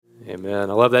Amen.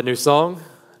 I love that new song.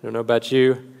 I don't know about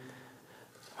you.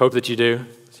 Hope that you do.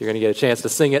 So you're going to get a chance to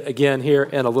sing it again here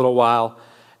in a little while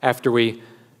after we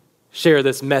share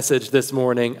this message this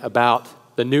morning about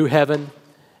the new heaven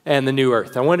and the new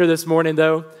earth. I wonder this morning,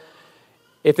 though,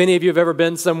 if any of you have ever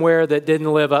been somewhere that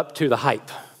didn't live up to the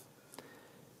hype.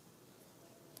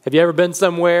 Have you ever been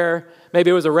somewhere, maybe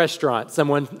it was a restaurant,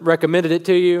 someone recommended it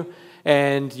to you,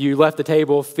 and you left the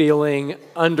table feeling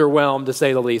underwhelmed, to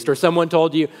say the least. Or someone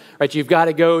told you, right, you've got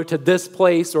to go to this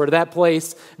place or to that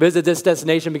place, visit this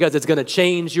destination because it's going to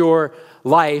change your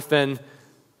life. And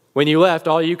when you left,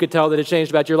 all you could tell that it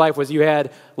changed about your life was you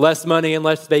had less money and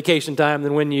less vacation time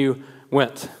than when you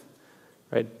went,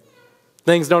 right?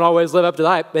 Things don't always live up to the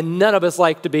hype, and none of us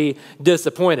like to be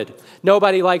disappointed.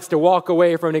 Nobody likes to walk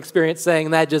away from an experience saying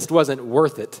that just wasn't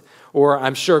worth it, or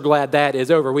I'm sure glad that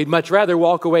is over. We'd much rather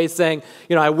walk away saying,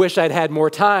 I wish I'd had more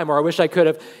time, or I wish I could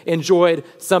have enjoyed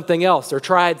something else or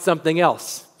tried something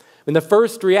else. And the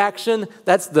first reaction,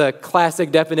 that's the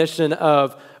classic definition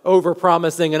of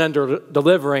over-promising and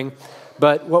under-delivering,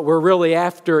 but what we're really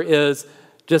after is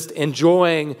just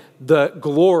enjoying the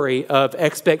glory of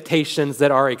expectations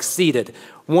that are exceeded.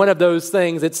 One of those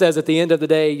things, it says at the end of the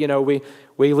day,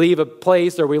 we leave a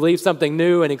place or we leave something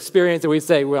new and experience, and we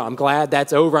say, well, I'm glad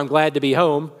that's over. I'm glad to be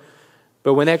home.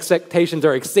 But when expectations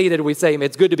are exceeded, we say,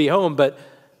 it's good to be home, but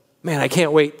man, I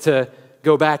can't wait to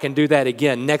go back and do that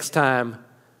again. Next time,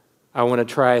 I want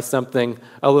to try something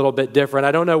a little bit different.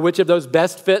 I don't know which of those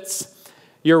best fits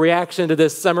your reaction to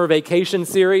this summer vacation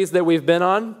series that we've been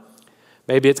on.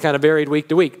 Maybe it's kind of varied week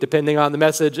to week, depending on the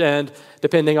message and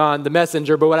depending on the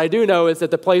messenger. But what I do know is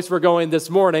that the place we're going this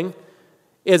morning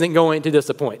isn't going to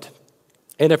disappoint.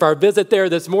 And if our visit there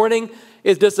this morning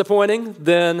is disappointing,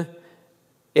 then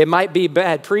it might be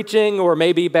bad preaching or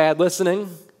maybe bad listening.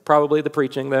 Probably the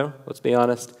preaching, though, let's be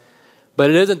honest.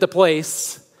 But it isn't the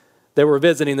place that we're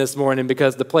visiting this morning,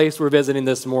 because the place we're visiting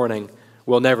this morning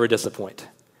will never disappoint.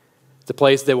 It's a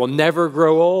place that will never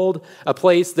grow old, a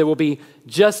place that will be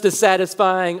just as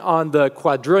satisfying on the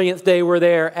quadrillionth day we're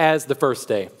there as the first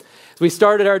day. As we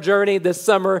started our journey this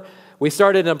summer, we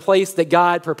started in a place that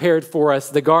God prepared for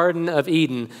us, the Garden of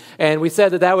Eden. And we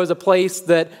said that was a place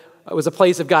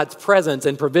of God's presence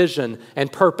and provision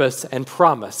and purpose and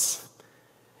promise.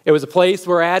 It was a place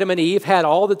where Adam and Eve had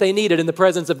all that they needed in the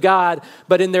presence of God,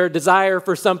 but in their desire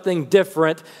for something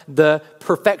different, the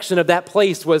perfection of that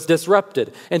place was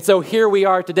disrupted. And so here we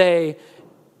are today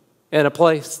in a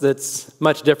place that's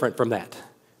much different from that.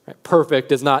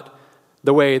 Perfect is not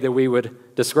the way that we would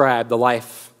describe the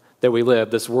life that we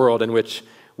live, this world in which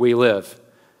we live.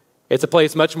 It's a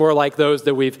place much more like those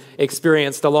that we've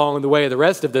experienced along the way the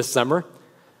rest of this summer.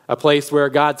 A place where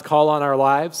God's call on our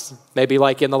lives, maybe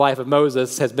like in the life of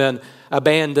Moses, has been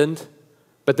abandoned,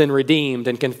 but then redeemed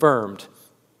and confirmed.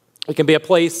 It can be a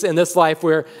place in this life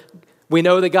where we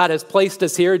know that God has placed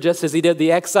us here, just as he did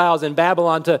the exiles in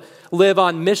Babylon, to live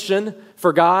on mission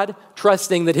for God,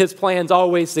 trusting that his plans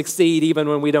always succeed even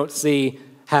when we don't see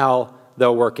how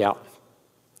they'll work out.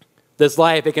 This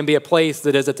life, it can be a place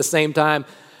that is at the same time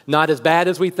not as bad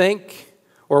as we think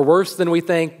or worse than we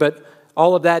think, but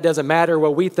all of that doesn't matter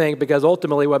what we think, because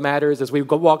ultimately what matters as we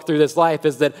walk through this life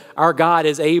is that our God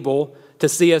is able to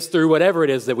see us through whatever it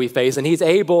is that we face, and he's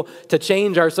able to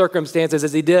change our circumstances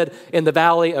as he did in the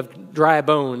valley of dry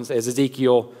bones, as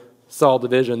Ezekiel saw the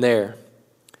vision there.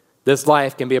 This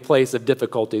life can be a place of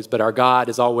difficulties, but our God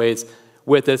is always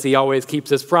with us. He always keeps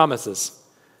his promises.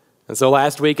 And so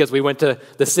last week, as we went to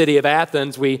the city of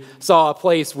Athens, we saw a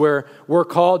place where we're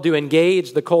called to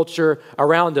engage the culture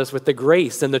around us with the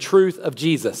grace and the truth of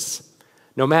Jesus,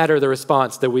 no matter the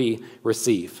response that we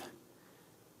receive.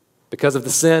 Because of the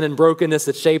sin and brokenness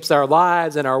that shapes our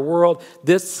lives and our world,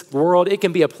 this world, it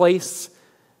can be a place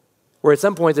where at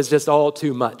some points it's just all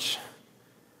too much.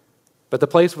 But the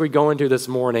place we're going to this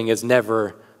morning is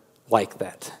never like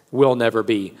that, will never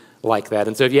be like that.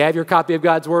 And so if you have your copy of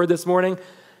God's Word this morning,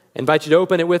 I invite you to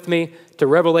open it with me to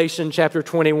Revelation chapter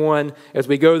 21 as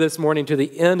we go this morning to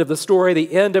the end of the story,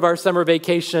 the end of our summer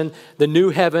vacation, the new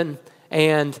heaven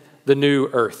and the new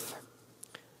earth.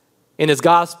 In his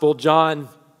gospel, John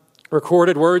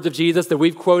recorded words of Jesus that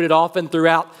we've quoted often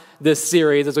throughout this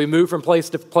series as we move from place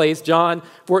to place. John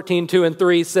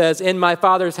 14:2-3 says, "In my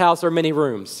Father's house are many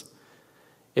rooms.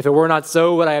 If it were not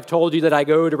so, would I have told you that I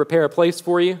go to prepare a place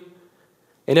for you?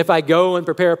 And if I go and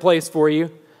prepare a place for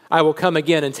you, I will come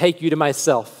again and take you to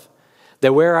myself,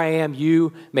 that where I am,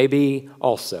 you may be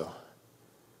also."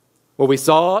 What we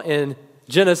saw in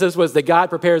Genesis was that God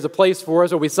prepares a place for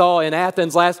us. What we saw in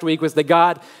Athens last week was that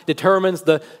God determines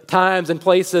the times and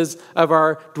places of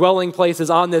our dwelling places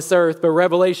on this earth. But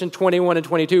Revelation 21 and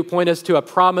 22 point us to a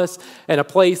promise and a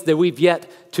place that we've yet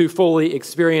to fully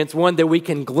experience, one that we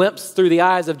can glimpse through the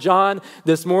eyes of John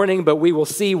this morning, but we will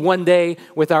see one day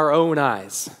with our own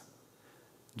eyes.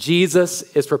 Jesus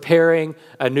is preparing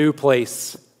a new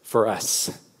place for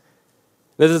us.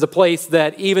 This is a place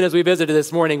that even as we visited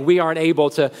this morning, we aren't able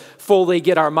to fully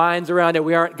get our minds around it.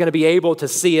 We aren't going to be able to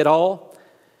see it all.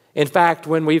 In fact,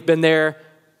 when we've been there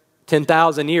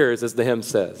 10,000 years, as the hymn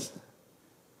says,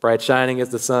 bright shining as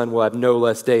the sun, we'll have no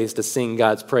less days to sing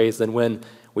God's praise than when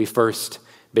we first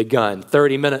begun.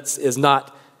 30 minutes is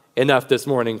not enough this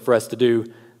morning for us to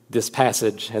do this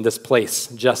passage and this place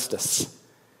justice.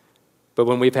 But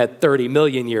when we've had 30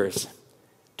 million years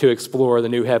to explore the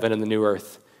new heaven and the new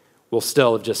earth, we'll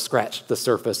still have just scratched the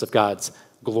surface of God's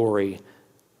glory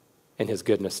and his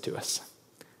goodness to us.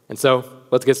 And so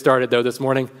let's get started, though, this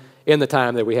morning in the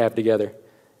time that we have together.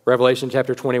 Revelation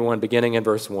chapter 21, beginning in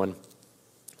verse 1.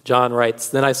 John writes,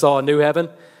 "Then I saw a new heaven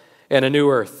and a new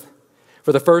earth.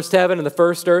 For the first heaven and the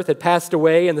first earth had passed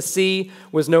away, and the sea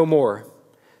was no more.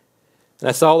 And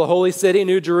I saw the holy city,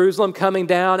 New Jerusalem, coming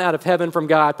down out of heaven from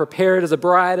God, prepared as a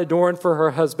bride adorned for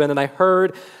her husband. And I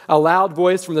heard a loud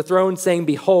voice from the throne saying,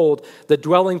 'Behold, the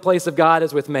dwelling place of God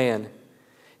is with man.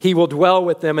 He will dwell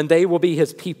with them, and they will be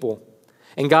his people.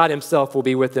 And God himself will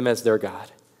be with them as their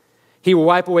God. He will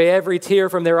wipe away every tear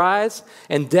from their eyes,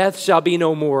 and death shall be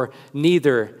no more.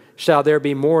 Neither shall there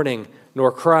be mourning,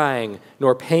 nor crying,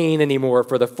 nor pain anymore,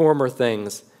 for the former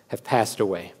things have passed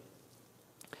away.'"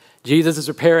 Jesus is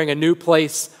preparing a new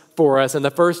place for us, and the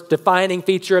first defining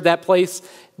feature of that place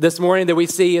this morning that we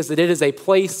see is that it is a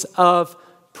place of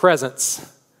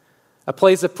presence. A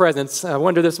place of presence. I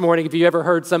wonder this morning if you ever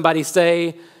heard somebody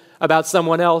say about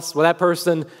someone else, well, that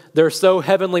person, they're so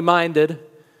heavenly minded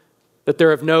that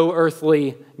they're of no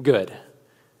earthly good.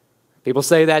 People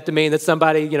say that to mean that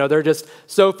somebody, they're just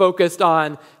so focused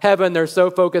on heaven, they're so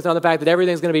focused on the fact that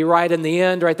everything's going to be right in the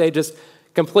end, right? They just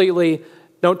completely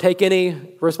don't take any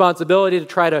responsibility to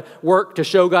try to work to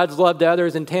show God's love to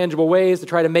others in tangible ways, to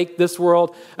try to make this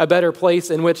world a better place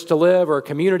in which to live, or a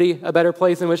community a better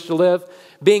place in which to live.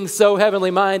 Being so heavenly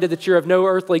minded that you're of no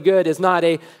earthly good is not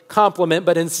a compliment,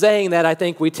 but in saying that, I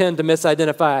think we tend to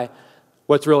misidentify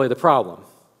what's really the problem.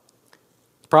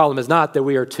 The problem is not that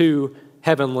we are too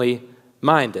heavenly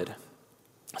minded.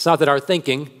 It's not that our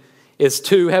thinking is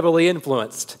too heavily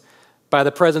influenced by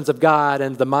the presence of God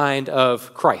and the mind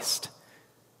of Christ.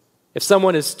 If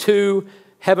someone is too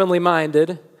heavenly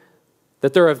minded,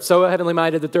 that they're so heavenly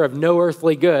minded that they're of no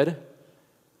earthly good,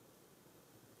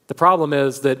 the problem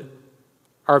is that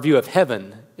our view of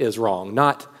heaven is wrong,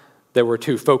 not that we're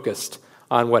too focused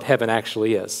on what heaven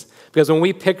actually is. Because when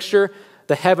we picture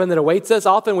the heaven that awaits us,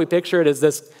 often we picture it as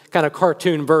this kind of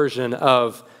cartoon version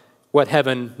of what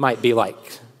heaven might be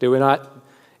like. Do we not?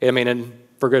 And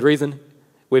for good reason.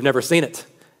 We've never seen it.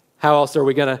 How else are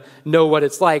we going to know what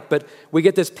it's like? But we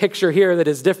get this picture here that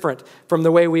is different from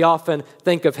the way we often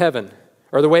think of heaven,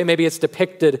 or the way maybe it's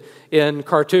depicted in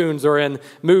cartoons or in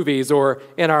movies or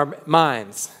in our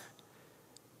minds.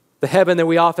 The heaven that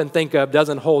we often think of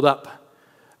doesn't hold up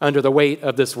under the weight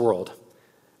of this world.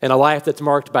 In a life that's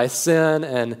marked by sin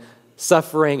and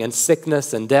suffering and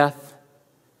sickness and death,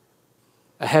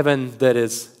 a heaven that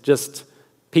is just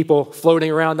people floating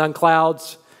around on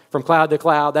clouds, from cloud to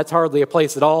cloud, that's hardly a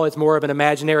place at all. It's more of an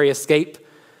imaginary escape.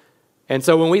 And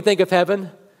so when we think of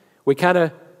heaven, we kind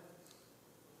of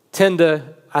tend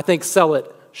to, I think, sell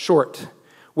it short.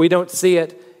 We don't see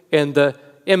it in the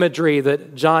imagery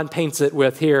that John paints it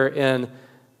with here in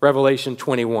Revelation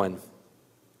 21.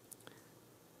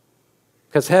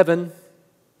 Because heaven,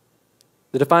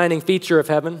 the defining feature of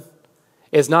heaven,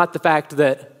 is not the fact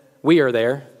that we are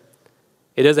there.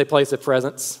 It is a place of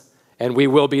presence, and we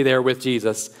will be there with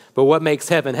Jesus. But what makes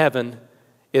heaven heaven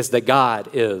is that God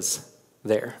is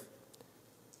there.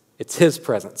 It's his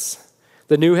presence.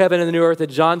 The new heaven and the new earth that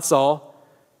John saw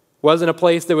wasn't a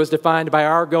place that was defined by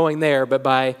our going there, but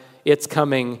by its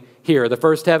coming here. The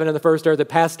first heaven and the first earth that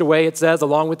passed away, it says,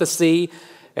 along with the sea.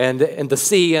 And the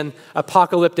sea in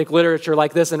apocalyptic literature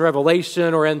like this in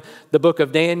Revelation or in the book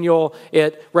of Daniel,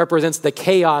 it represents the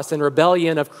chaos and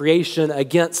rebellion of creation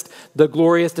against the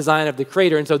glorious design of the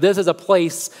Creator. And so this is a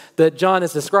place that John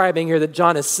is describing here, that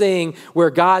John is seeing, where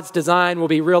God's design will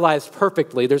be realized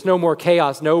perfectly. There's no more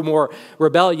chaos, no more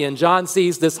rebellion. John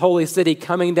sees this holy city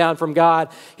coming down from God.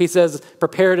 He says,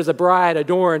 prepared as a bride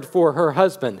adorned for her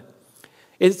husband.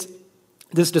 It's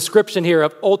This description here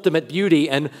of ultimate beauty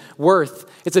and worth,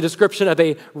 it's a description of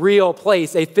a real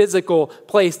place, a physical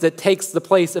place that takes the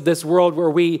place of this world where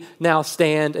we now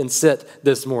stand and sit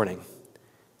this morning.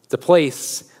 It's a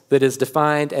place that is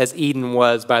defined as Eden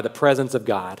was by the presence of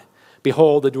God.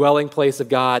 Behold, the dwelling place of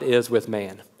God is with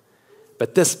man.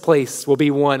 But this place will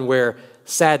be one where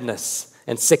sadness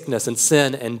and sickness and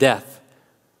sin and death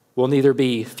will neither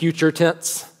be future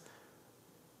tense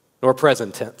nor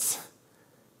present tense,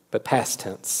 but past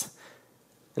tense.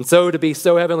 And so to be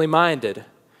so heavenly minded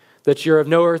that you're of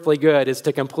no earthly good is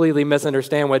to completely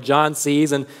misunderstand what John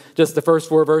sees in just the first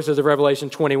 4 verses of Revelation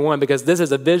 21, because this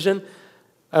is a vision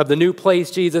of the new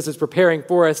place Jesus is preparing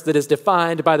for us that is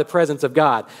defined by the presence of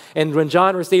God. And when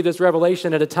John received this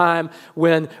revelation at a time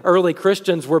when early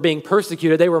Christians were being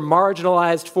persecuted, they were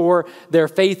marginalized for their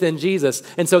faith in Jesus.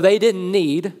 And so they didn't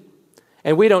need,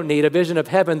 and we don't need, a vision of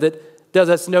heaven that does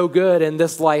us no good in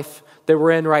this life that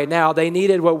we're in right now. They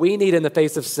needed what we need in the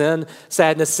face of sin,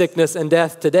 sadness, sickness, and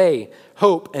death today: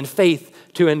 hope and faith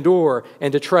to endure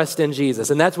and to trust in Jesus.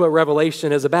 And that's what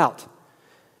Revelation is about.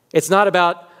 It's not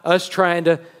about us trying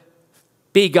to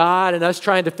be God and us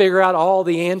trying to figure out all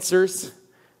the answers.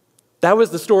 That was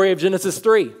the story of Genesis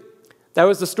 3. That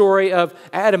was the story of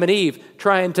Adam and Eve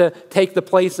trying to take the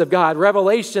place of God.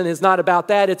 Revelation is not about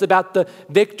that. It's about the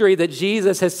victory that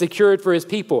Jesus has secured for his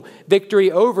people.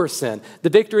 Victory over sin. The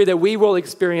victory that we will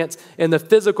experience in the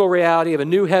physical reality of a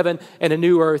new heaven and a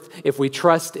new earth if we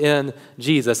trust in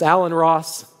Jesus. Alan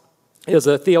Ross is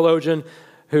a theologian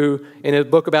who, in a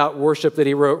book about worship that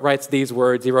he wrote, writes these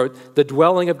words. He wrote, "The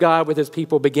dwelling of God with his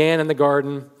people began in the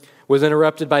garden, was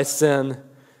interrupted by sin,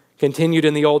 continued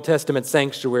in the Old Testament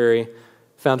sanctuary,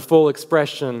 found full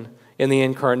expression in the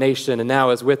incarnation, and now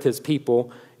is with his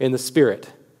people in the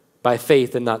Spirit, by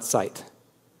faith and not sight.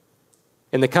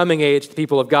 In the coming age, the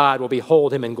people of God will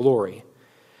behold him in glory."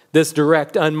 This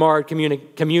direct, unmarred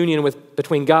communion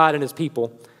between God and his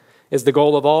people is the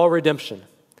goal of all redemption,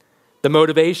 the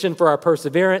motivation for our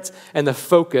perseverance, and the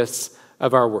focus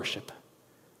of our worship.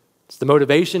 It's the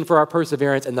motivation for our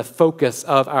perseverance and the focus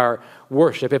of our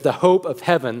worship. If the hope of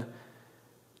heaven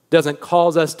doesn't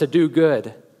cause us to do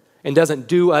good and doesn't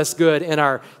do us good in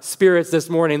our spirits this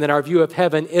morning, then our view of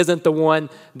heaven isn't the one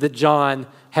that John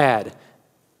had.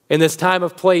 In this time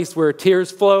of place where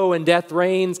tears flow and death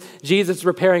reigns, Jesus is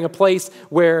preparing a place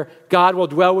where God will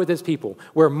dwell with his people,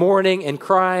 where mourning and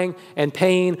crying and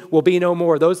pain will be no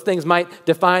more. Those things might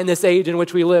define this age in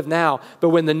which we live now,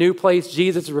 but when the new place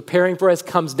Jesus is preparing for us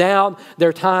comes down,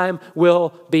 their time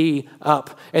will be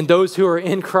up. And those who are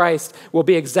in Christ will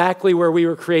be exactly where we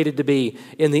were created to be,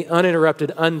 in the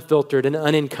uninterrupted, unfiltered, and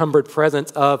unencumbered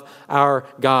presence of our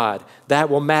God. That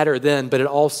will matter then, but it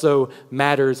also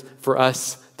matters for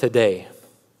us today.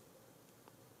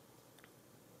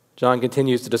 John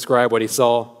continues to describe what he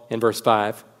saw in verse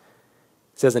 5.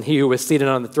 It says, "And he who was seated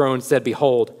on the throne said,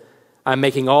 'Behold, I'm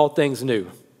making all things new.'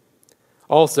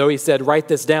 Also, he said, 'Write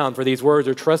this down, for these words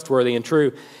are trustworthy and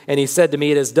true.' And he said to me,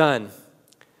 'It is done.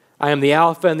 I am the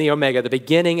Alpha and the Omega, the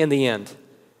beginning and the end.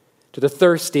 To the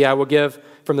thirsty I will give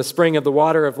from the spring of the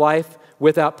water of life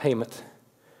without payment.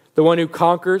 The one who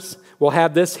conquers will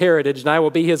have this heritage, and I will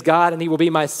be his God, and he will be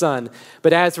my son.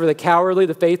 But as for the cowardly,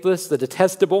 the faithless, the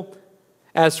detestable,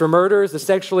 as for murderers, the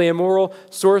sexually immoral,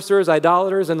 sorcerers,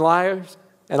 idolaters, and liars,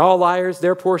 and all liars,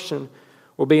 their portion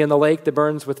will be in the lake that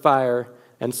burns with fire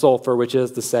and sulfur, which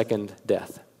is the second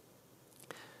death."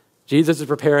 Jesus is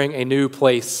preparing a new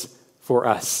place for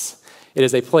us. It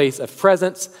is a place of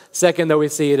presence. Second, though we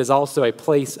see, it is also a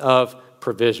place of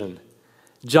provision.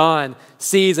 John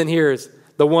sees and hears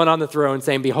the one on the throne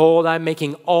saying, "Behold, I'm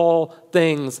making all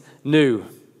things new."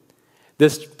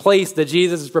 This place that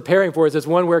Jesus is preparing for us is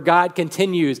one where God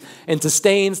continues and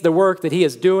sustains the work that he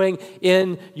is doing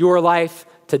in your life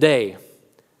today.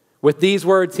 With these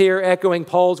words here echoing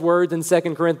Paul's words in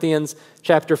 2 Corinthians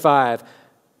chapter 5,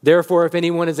 "Therefore, if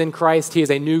anyone is in Christ, he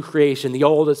is a new creation. The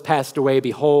old has passed away.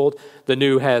 Behold, the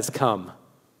new has come."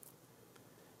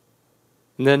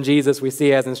 And then Jesus, we see,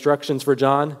 has instructions for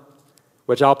John,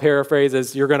 which I'll paraphrase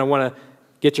as, you're going to want to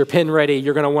get your pen ready.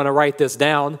 You're going to want to write this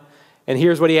down. And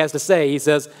here's what he has to say. He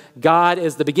says, "God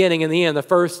is the beginning and the end, the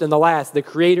first and the last, the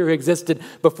creator who existed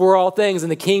before all things,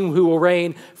 and the king who will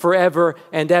reign forever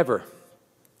and ever."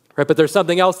 Right? But there's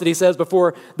something else that he says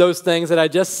before those things that I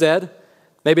just said,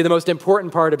 maybe the most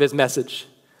important part of his message.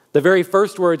 The very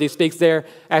first word he speaks there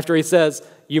after he says,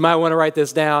 you might want to write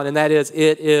this down, and that is,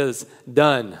 "It is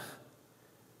done."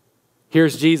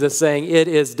 Here's Jesus saying, "It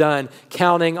is done,"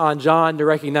 counting on John to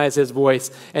recognize his voice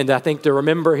and I think to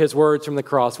remember his words from the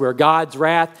cross, where God's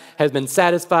wrath has been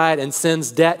satisfied and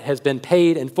sin's debt has been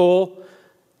paid in full.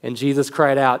 And Jesus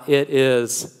cried out, "It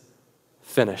is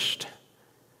finished."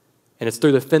 And it's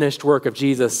through the finished work of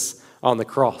Jesus on the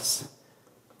cross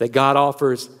that God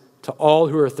offers to all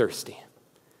who are thirsty,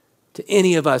 to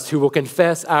any of us who will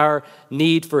confess our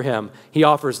need for him, he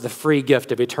offers the free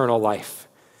gift of eternal life.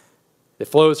 It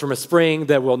flows from a spring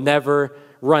that will never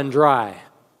run dry,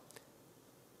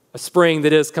 a spring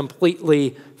that is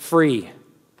completely free,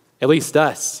 at least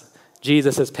us.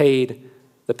 Jesus has paid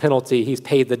the penalty. He's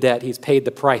paid the debt. He's paid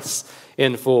the price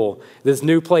in full. This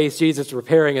new place Jesus is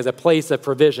preparing is a place of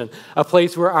provision, a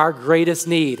place where our greatest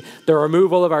need, the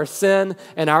removal of our sin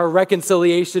and our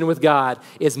reconciliation with God,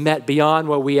 is met beyond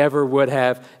what we ever would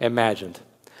have imagined.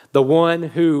 The one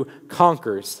who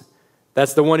conquers,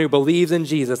 that's the one who believes in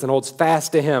Jesus and holds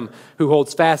fast to him, who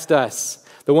holds fast to us.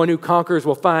 The one who conquers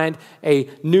will find a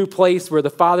new place where the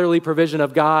fatherly provision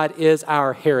of God is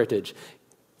our heritage.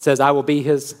 It says, "I will be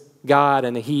his God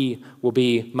and he will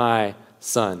be my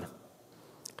son."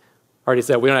 Already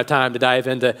said we don't have time to dive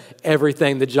into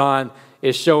everything that John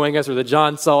is showing us or that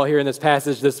John saw here in this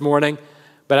passage this morning,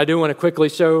 but I do want to quickly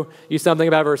show you something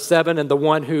about verse 7 and the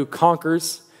one who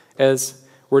conquers as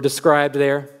we're described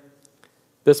there.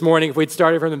 This morning, if we'd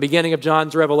started from the beginning of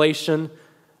John's revelation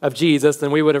of Jesus,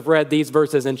 then we would have read these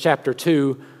verses in chapter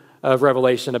 2 of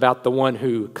Revelation about the one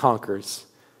who conquers.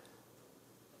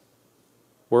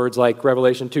 Words like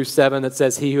Revelation 2:7 that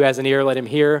says, "He who has an ear, let him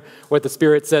hear what the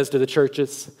Spirit says to the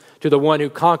churches. To the one who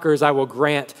conquers, I will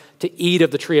grant to eat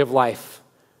of the tree of life,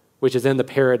 which is in the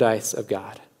paradise of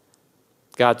God."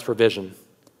 God's provision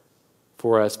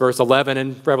for us. Verse 11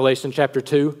 in Revelation chapter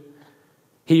 2,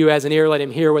 "He who has an ear, let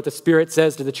him hear what the Spirit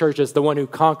says to the churches. The one who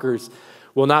conquers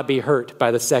will not be hurt by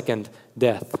the second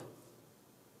death."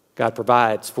 God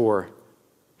provides for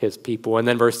his people. And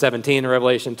then verse 17 in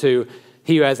Revelation 2,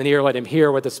 "He who has an ear, let him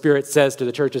hear what the Spirit says to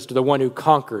the churches. To the one who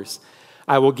conquers,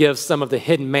 I will give some of the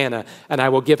hidden manna, and I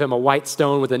will give him a white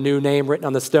stone with a new name written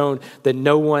on the stone that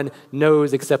no one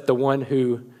knows except the one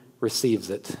who receives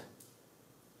it."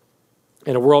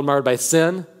 In a world marred by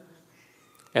sin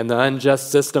and the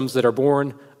unjust systems that are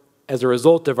born as a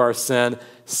result of our sin,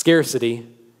 scarcity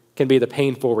can be the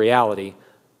painful reality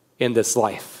in this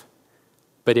life,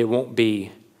 but it won't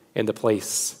be in the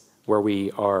place where we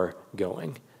are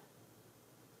going.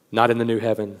 Not in the new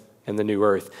heaven and the new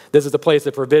earth. This is the place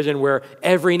of provision where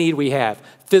every need we have,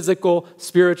 physical,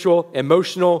 spiritual,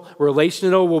 emotional,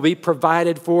 relational, will be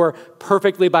provided for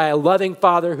perfectly by a loving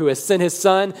Father who has sent his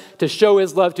Son to show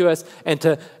his love to us and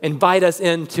to invite us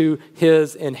into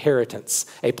his inheritance,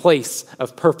 a place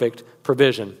of perfect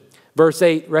provision. Verse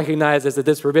 8 recognizes that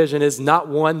this provision is not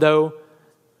one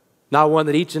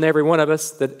that each and every one of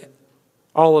us, that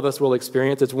all of us will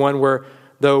experience. It's one where,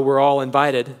 though we're all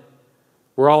invited in,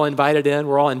 we're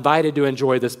all invited to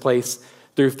enjoy this place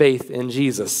through faith in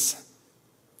Jesus.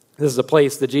 This is a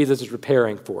place that Jesus is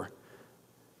preparing for.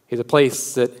 He's a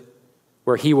place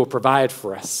where he will provide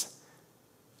for us.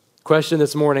 Question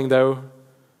this morning, though,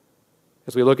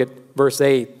 as we look at verse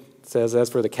 8, it says, "As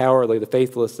for the cowardly, the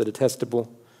faithless, the detestable,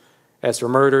 as for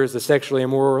murderers, the sexually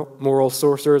immoral,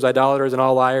 sorcerers, idolaters, and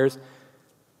all liars,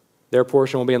 their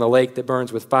portion will be in the lake that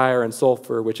burns with fire and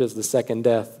sulfur, which is the second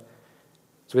death."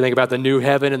 So we think about the new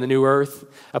heaven and the new earth,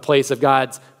 a place of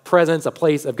God's presence, a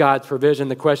place of God's provision.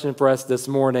 The question for us this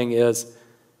morning is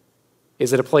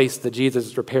it a place that Jesus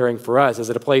is preparing for us? Is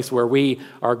it a place where we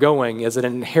are going? Is it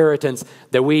an inheritance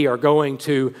that we are going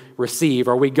to receive?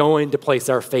 Are we going to place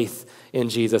our faith in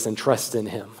Jesus and trust in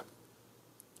him?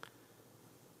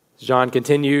 John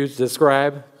continues to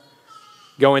describe,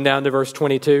 going down to verse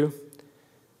 22.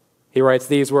 He writes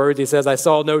these words. He says, "I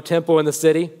saw no temple in the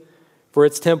city, for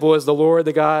its temple is the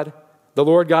Lord God,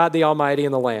 the Almighty,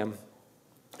 and the Lamb.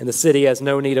 And the city has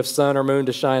no need of sun or moon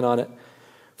to shine on it,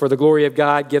 for the glory of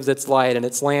God gives its light, and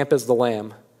its lamp is the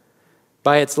Lamb.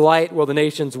 By its light will the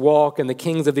nations walk, and the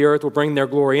kings of the earth will bring their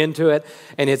glory into it,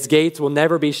 and its gates will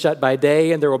never be shut by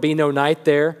day, and there will be no night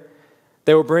there.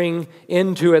 They will bring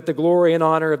into it the glory and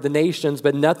honor of the nations,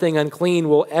 but nothing unclean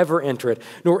will ever enter it,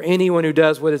 nor anyone who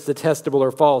does what is detestable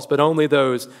or false, but only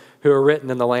those who are written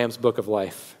in the Lamb's book of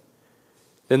life."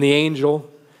 Then the angel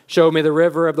showed me the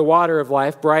river of the water of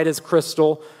life, bright as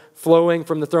crystal, flowing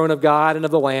from the throne of God and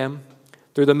of the Lamb,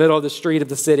 through the middle of the street of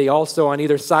the city. Also on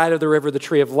either side of the river, the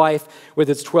tree of life, with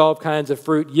its 12 kinds of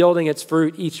fruit, yielding its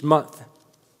fruit each month.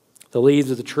 The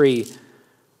leaves of the tree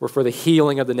were for the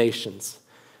healing of the nations.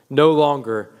 No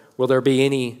longer will there be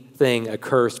anything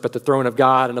accursed, but the throne of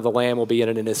God and of the Lamb will be in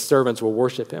it, and his servants will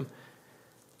worship him.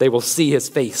 They will see his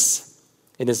face,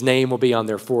 and his name will be on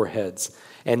their foreheads.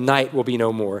 And night will be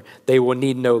no more. They will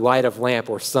need no light of lamp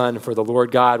or sun, for the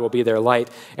Lord God will be their light,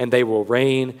 and they will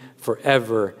reign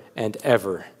forever and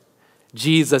ever.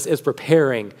 Jesus is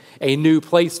preparing a new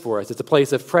place for us. It's a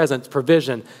place of presence,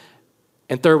 provision.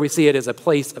 And third, we see it as a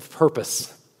place of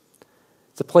purpose.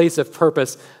 It's a place of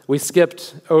purpose. We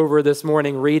skipped over this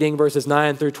morning reading verses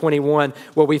 9 through 21.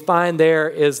 What we find there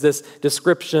is this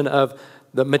description of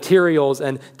the materials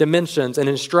and dimensions and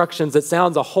instructions that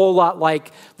sounds a whole lot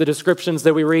like the descriptions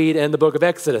that we read in the book of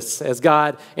Exodus as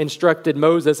God instructed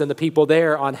Moses and the people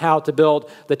there on how to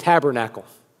build the tabernacle.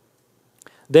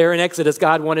 There in Exodus,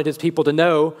 God wanted his people to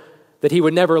know that he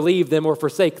would never leave them or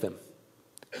forsake them.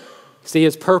 See,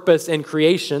 his purpose in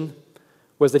creation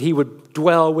was that he would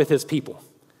dwell with his people.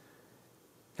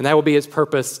 And that will be his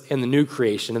purpose in the new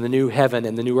creation, in the new heaven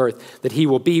and the new earth, that he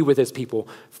will be with his people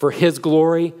for his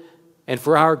glory and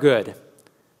for our good,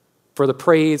 for the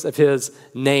praise of his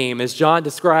name. As John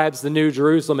describes the new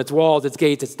Jerusalem, its walls, its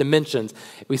gates, its dimensions,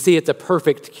 we see it's a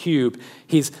perfect cube.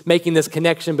 He's making this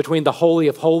connection between the Holy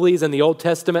of Holies in the Old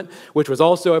Testament, which was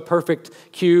also a perfect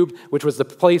cube, which was the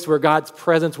place where God's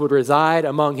presence would reside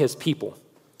among his people.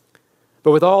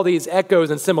 But with all these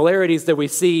echoes and similarities that we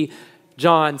see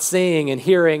John seeing and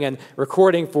hearing and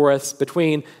recording for us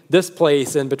between this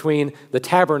place and between the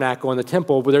tabernacle and the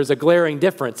temple, but there's a glaring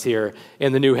difference here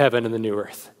in the new heaven and the new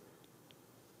earth.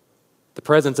 The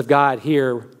presence of God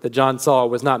here that John saw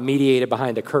was not mediated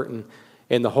behind a curtain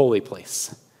in the holy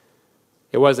place.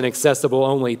 It wasn't accessible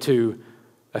only to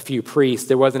a few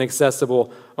priests. It wasn't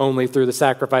accessible only through the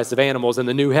sacrifice of animals. In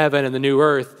the new heaven and the new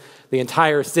earth, the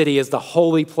entire city is the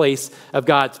holy place of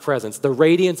God's presence. The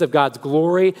radiance of God's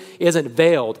glory isn't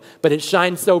veiled, but it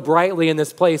shines so brightly in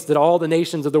this place that all the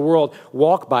nations of the world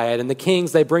walk by it, and the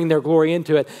kings, they bring their glory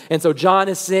into it. And so John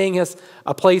is seeing us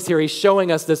a place here. He's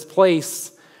showing us this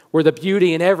place where the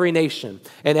beauty in every nation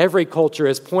and every culture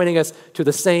is pointing us to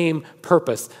the same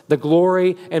purpose, the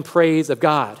glory and praise of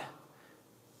God.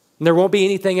 And there won't be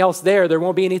anything else there. There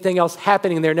won't be anything else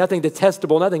happening there, nothing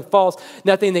detestable, nothing false,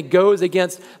 nothing that goes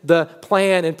against the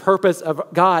plan and purpose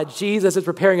of God. Jesus is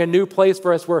preparing a new place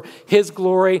for us where his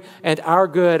glory and our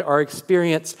good are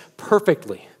experienced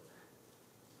perfectly.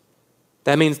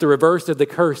 That means the reverse of the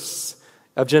curse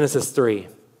of Genesis 3.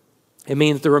 It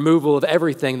means the removal of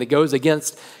everything that goes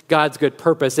against God's good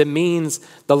purpose. It means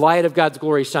the light of God's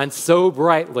glory shines so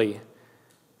brightly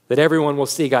that everyone will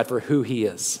see God for who he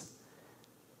is,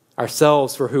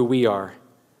 ourselves for who we are,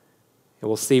 and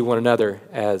we'll see one another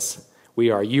as we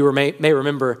are. You may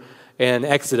remember in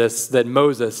Exodus that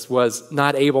Moses was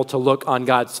not able to look on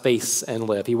God's face and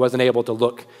live. He wasn't able to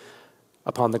look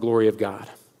upon the glory of God.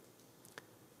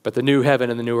 But the new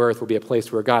heaven and the new earth will be a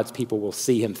place where God's people will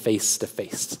see him face to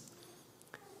face.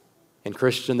 And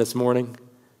Christian, this morning,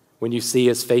 when you see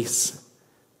his face,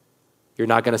 you're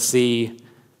not going to see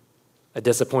a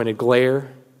disappointed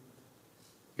glare.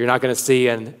 You're not going to see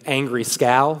an angry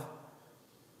scowl.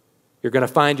 You're going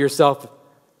to find yourself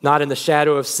not in the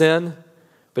shadow of sin,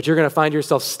 but you're going to find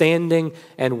yourself standing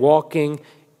and walking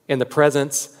in the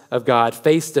presence of God,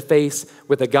 face to face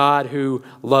with a God who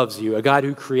loves you, a God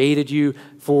who created you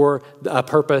for a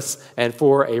purpose and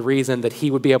for a reason, that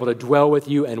he would be able to dwell with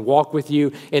you and walk with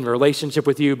you in relationship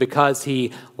with you because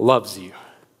he loves you.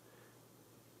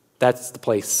 That's the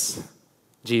place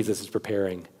Jesus is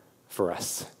preparing for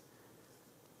us.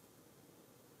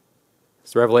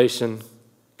 So Revelation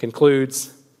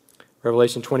concludes,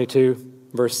 Revelation 22,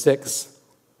 verse 6.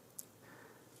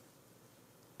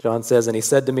 John says, "And he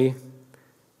said to me,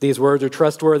 these words are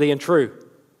trustworthy and true.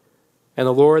 And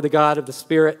the Lord, the God of the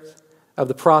Spirit of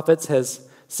the prophets, has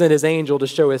sent his angel to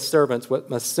show his servants what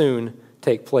must soon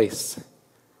take place.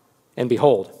 And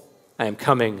behold, I am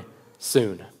coming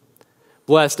soon.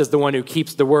 Blessed is the one who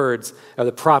keeps the words of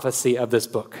the prophecy of this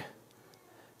book.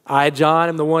 I, John,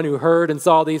 am the one who heard and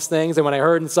saw these things, and when I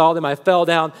heard and saw them, I fell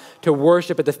down to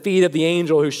worship at the feet of the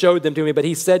angel who showed them to me. But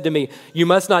he said to me, you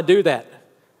must not do that.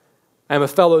 I am a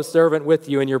fellow servant with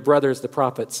you and your brothers, the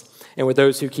prophets, and with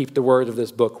those who keep the word of this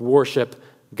book. Worship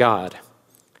God.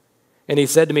 And he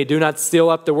said to me, do not seal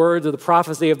up the words of the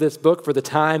prophecy of this book, for the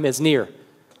time is near.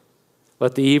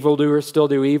 Let the evildoer still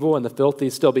do evil, and the filthy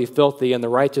still be filthy, and the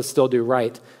righteous still do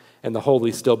right, and the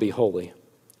holy still be holy.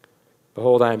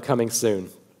 Behold, I am coming soon,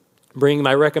 bringing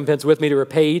my recompense with me to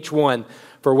repay each one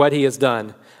for what he has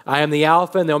done. I am the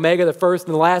Alpha and the Omega, the first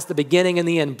and the last, the beginning and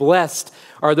the end. Blessed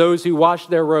are those who wash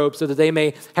their robes so that they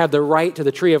may have the right to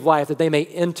the tree of life, that they may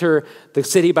enter the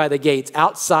city by the gates.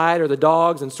 Outside are the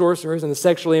dogs and sorcerers and the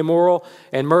sexually immoral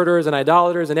and murderers and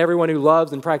idolaters and everyone who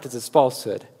loves and practices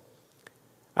falsehood.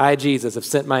 I, Jesus, have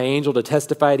sent my angel to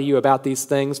testify to you about these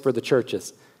things for the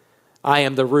churches. I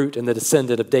am the root and the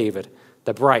descendant of David,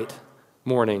 the bright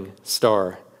morning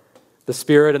star. The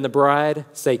Spirit and the bride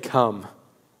say, come.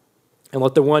 And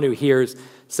let the one who hears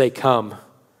say, come.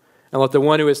 And let the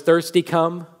one who is thirsty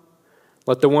come.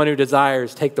 Let the one who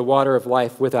desires take the water of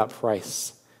life without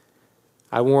price.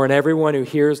 I warn everyone who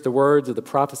hears the words of the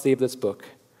prophecy of this book.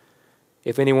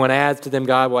 If anyone adds to them,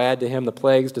 God will add to him the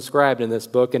plagues described in this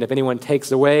book. And if anyone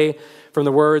takes away from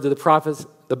the words of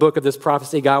the book of this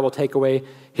prophecy, God will take away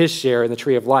his share in the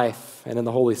tree of life and in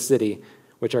the holy city,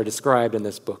 which are described in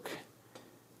this book.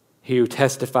 He who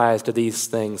testifies to these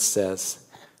things says,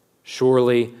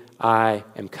 surely I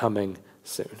am coming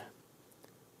soon.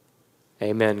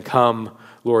 Amen. Come,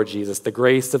 Lord Jesus. The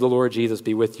grace of the Lord Jesus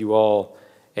be with you all.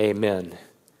 Amen.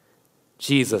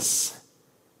 Jesus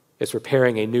is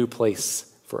preparing a new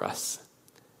place for us.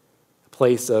 A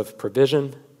place of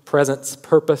provision, presence,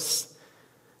 purpose,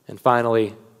 and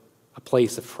finally, a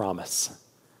place of promise.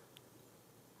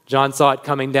 John saw it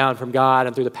coming down from God,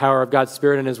 and through the power of God's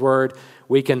Spirit and His Word,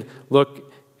 we can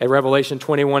look at Revelation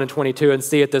 21 and 22 and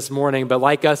see it this morning. But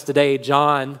like us today,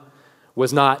 John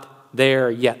was not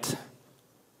there yet.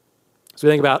 So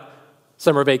we think about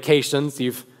summer vacations.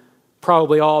 You've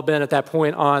probably all been at that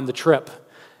point on the trip.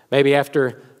 Maybe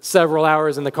after several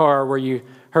hours in the car where you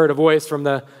heard a voice from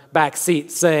the back seat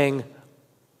saying,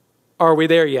 are we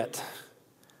there yet?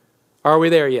 Are we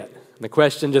there yet? And the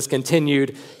question just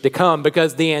continued to come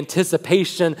because the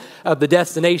anticipation of the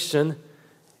destination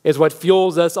is what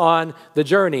fuels us on the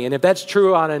journey. And if that's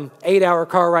true on an 8-hour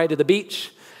car ride to the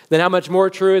beach, then how much more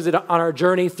true is it on our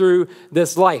journey through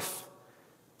this life?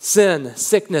 Sin,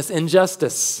 sickness,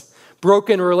 injustice,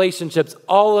 broken relationships,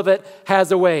 all of it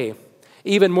has a way,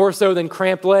 even more so than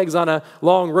cramped legs on a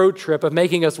long road trip, of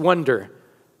making us wonder,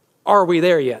 are we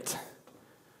there yet?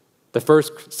 The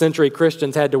first century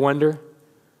Christians had to wonder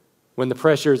when the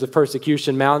pressures of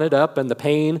persecution mounted up and the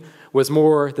pain was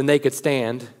more than they could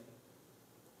stand.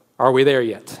 Are we there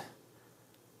yet?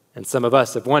 And some of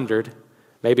us have wondered,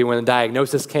 maybe when the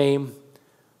diagnosis came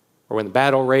or when the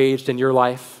battle raged in your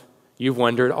life, you've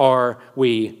wondered, are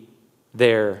we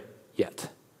there yet?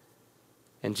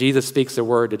 And Jesus speaks a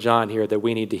word to John here that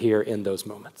we need to hear in those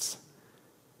moments.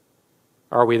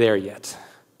 Are we there yet?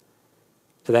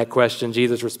 To that question,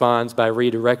 Jesus responds by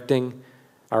redirecting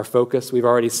our focus. We've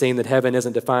already seen that heaven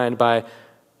isn't defined by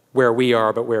where we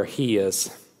are, but where He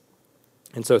is.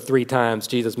 And so 3 times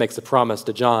Jesus makes a promise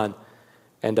to John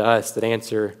and to us that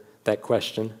answer that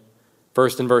question.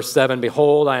 First in verse 7,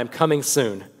 behold, I am coming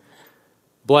soon.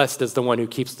 Blessed is the one who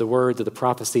keeps the words of the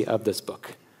prophecy of this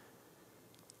book.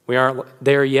 We aren't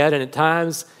there yet, and at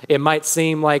times it might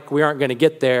seem like we aren't going to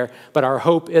get there, but our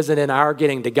hope isn't in our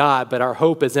getting to God, but our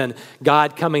hope is in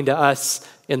God coming to us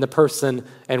in the person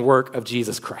and work of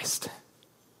Jesus Christ.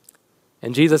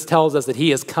 And Jesus tells us that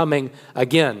He is coming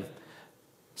again.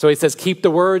 So He says, keep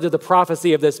the words of the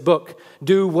prophecy of this book.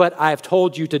 Do what I have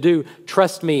told you to do.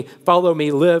 Trust me, follow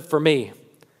me, live for me.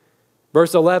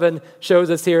 Verse 11 shows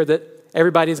us here that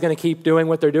everybody's going to keep doing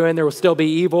what they're doing. There will still be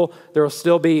evil. There will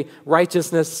still be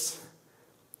righteousness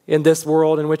in this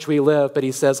world in which we live. But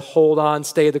He says, hold on,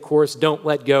 stay the course, don't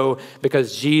let go,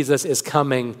 because Jesus is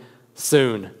coming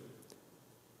soon.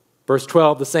 Verse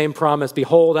 12, the same promise,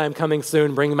 behold, I am coming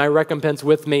soon, bringing my recompense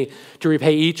with me to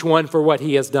repay each one for what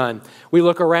he has done. We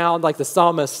look around like the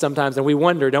psalmist sometimes and we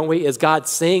wonder, don't we, is God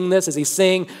seeing this? Is He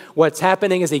seeing what's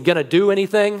happening? Is He going to do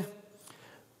anything?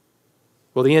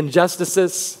 Will the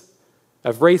injustices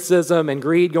of racism and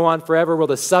greed go on forever? Will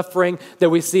the suffering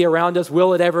that we see around us,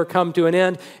 will it ever come to an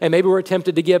end? And maybe we're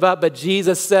tempted to give up, but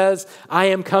Jesus says, I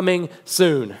am coming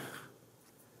soon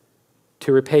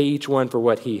to repay each one for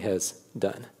what he has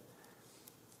done.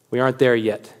 We aren't there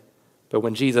yet, but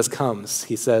when Jesus comes,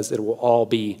 He says it will all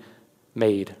be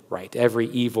made right. Every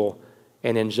evil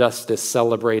and injustice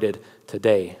celebrated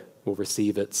today will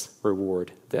receive its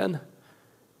reward then.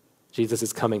 Jesus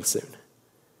is coming soon.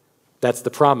 That's the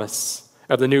promise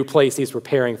of the new place He's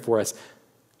preparing for us.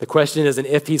 The question isn't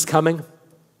if He's coming.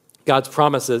 God's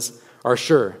promises are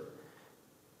sure.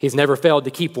 He's never failed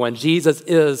to keep one. Jesus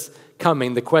is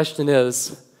coming. The question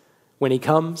is, when He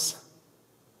comes,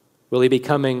 will He be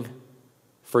coming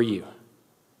for you?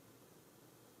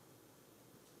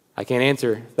 I can't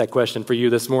answer that question for you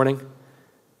this morning,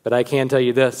 but I can tell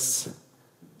you this.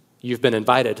 You've been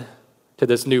invited to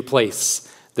this new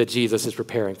place that Jesus is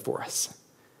preparing for us.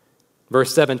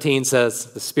 Verse 17 says,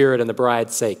 the Spirit and the bride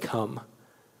say, come.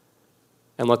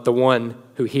 And let the one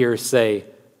who hears say,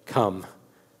 come.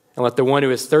 And let the one who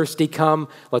is thirsty come.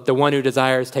 Let the one who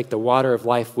desires take the water of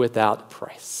life without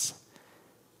price.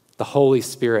 The Holy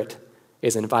Spirit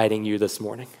is inviting you this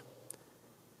morning.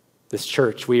 This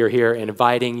church, we are here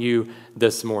inviting you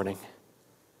this morning.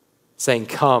 saying,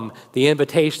 come. The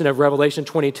invitation of Revelation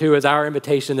 22 is our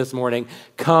invitation this morning.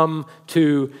 Come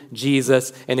to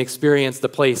Jesus and experience the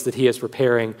place that he is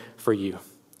preparing for you.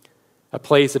 A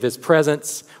place of his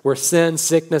presence where sin,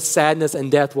 sickness, sadness,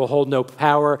 and death will hold no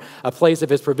power. A place of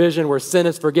his provision where sin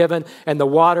is forgiven and the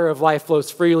water of life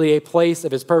flows freely. A place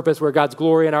of his purpose where God's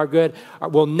glory and our good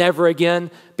will never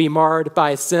again be marred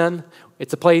by sin.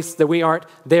 It's a place that we aren't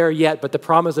there yet, but the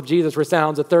promise of Jesus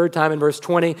resounds a third time in verse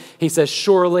 20. He says,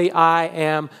 surely I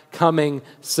am coming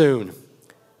soon.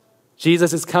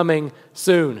 Jesus is coming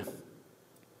soon.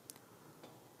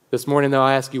 This morning, though,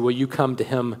 I ask you, will you come to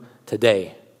him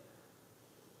today?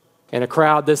 In a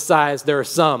crowd this size, there are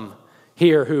some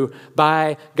here who,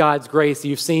 by God's grace,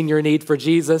 you've seen your need for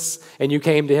Jesus and you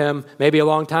came to him maybe a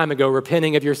long time ago,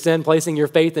 repenting of your sin, placing your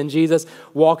faith in Jesus,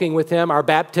 walking with him. Our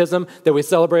baptism that we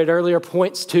celebrated earlier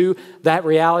points to that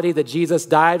reality that Jesus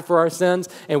died for our sins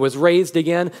and was raised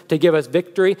again to give us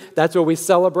victory. That's what we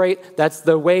celebrate. That's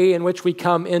the way in which we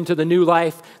come into the new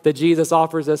life that Jesus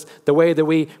offers us, the way that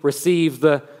we receive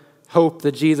the hope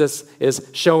that Jesus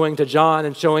is showing to John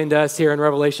and showing to us here in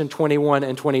Revelation 21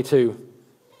 and 22.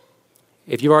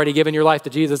 If you've already given your life to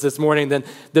Jesus this morning, then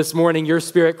this morning your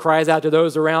spirit cries out to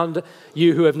those around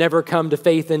you who have never come to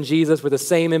faith in Jesus with the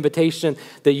same invitation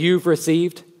that you've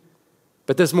received.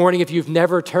 But this morning, if you've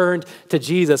never turned to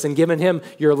Jesus and given him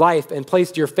your life and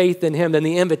placed your faith in him, then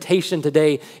the invitation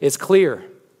today is clear.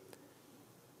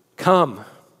 Come.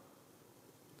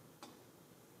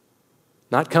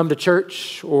 Not come to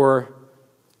church or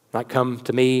not come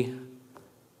to me.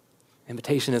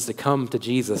 Invitation is to come to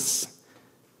Jesus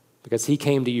because he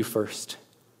came to you first.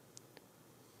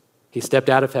 He stepped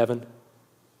out of heaven.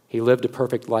 He lived a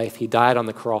perfect life. He died on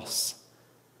the cross.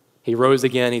 He rose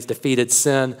again. He's defeated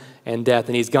sin and death,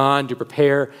 and he's gone to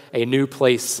prepare a new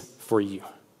place for you.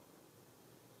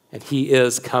 And he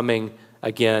is coming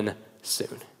again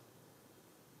soon.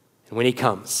 And when he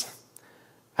comes,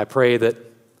 I pray that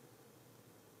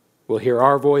we'll hear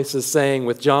our voices saying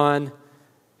with John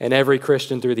and every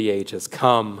Christian through the ages,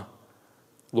 come,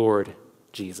 Lord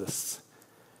Jesus.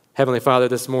 Heavenly Father,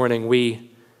 this morning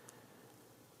we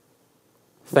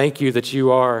thank you that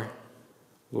you are,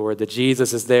 Lord, that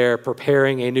Jesus is there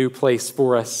preparing a new place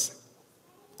for us.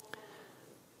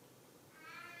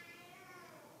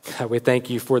 God, we thank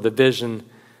you for the vision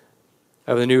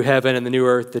of the new heaven and the new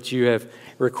earth that you have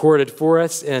recorded for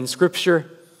us in Scripture.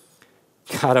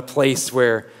 God, a place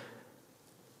where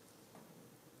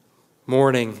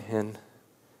mourning and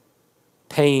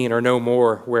pain are no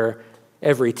more, where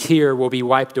every tear will be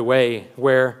wiped away,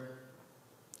 where,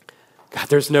 God,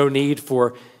 there's no need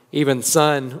for even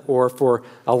sun or for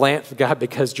a lamp, God,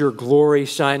 because your glory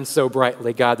shines so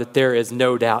brightly, God, that there is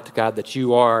no doubt, God, that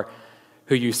you are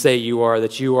who you say you are,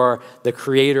 that you are the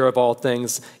creator of all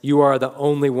things. You are the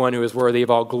only one who is worthy of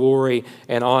all glory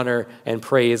and honor and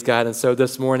praise, God. And so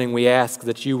this morning we ask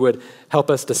that you would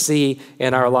help us to see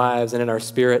in our lives and in our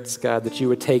spirits, God, that you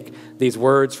would take these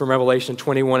words from Revelation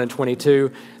 21 and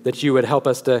 22, that you would help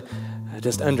us to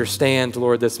just understand,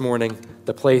 Lord, this morning,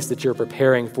 the place that you're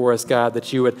preparing for us, God,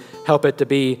 that you would help it to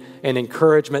be an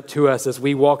encouragement to us as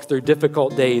we walk through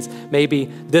difficult days, maybe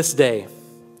this day,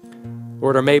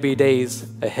 Lord, or maybe days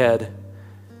ahead.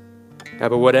 God,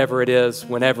 but whatever it is,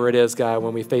 whenever it is, God,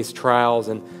 when we face trials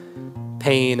and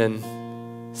pain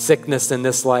and sickness in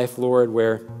this life, Lord,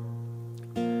 where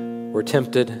we're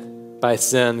tempted by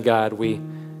sin, God, we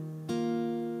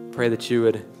pray that you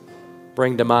would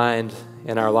bring to mind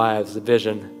in our lives the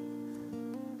vision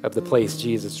of the place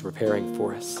Jesus is preparing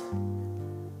for us.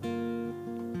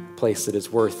 A place that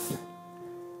is worthy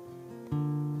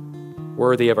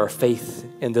of our faith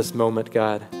in this moment,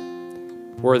 God,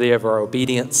 worthy of our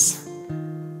obedience,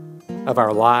 of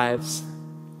our lives.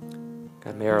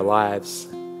 God, may our lives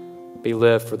be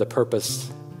lived for the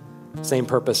purpose, same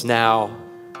purpose now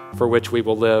for which we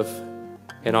will live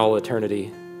in all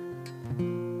eternity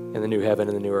in the new heaven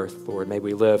and the new earth, Lord. May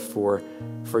we live for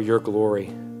your glory.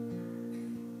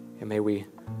 And may we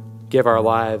give our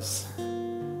lives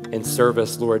in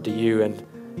service, Lord, to you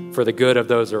and for the good of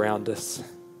those around us.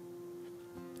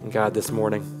 And God, this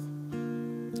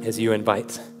morning, as you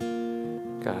invite,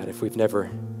 God, if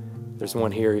there's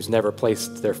one here who's never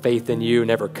placed their faith in you,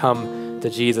 never come to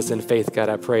Jesus in faith, God,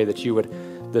 I pray that you would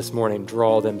this morning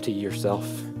draw them to yourself.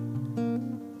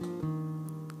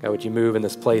 God, would you move in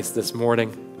this place this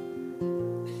morning?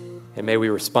 And may we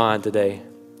respond today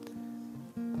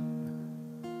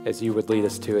as you would lead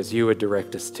us to, as you would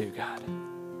direct us to, God.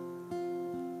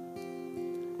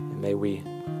 And may we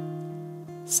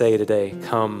say today,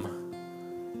 come,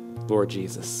 Lord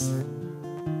Jesus.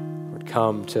 Lord,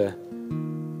 come to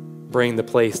bring the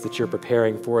place that you're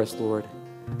preparing for us, Lord,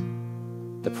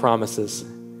 the promises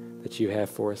that you have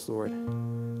for us, Lord.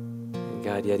 And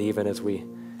God, yet even as we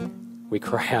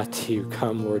cry out to you,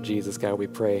 come, Lord Jesus, God, we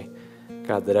pray,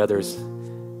 God, that others,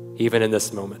 even in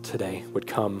this moment today, would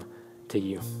come to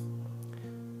you.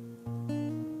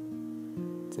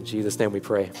 It's in Jesus' name we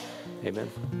pray.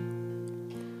 Amen.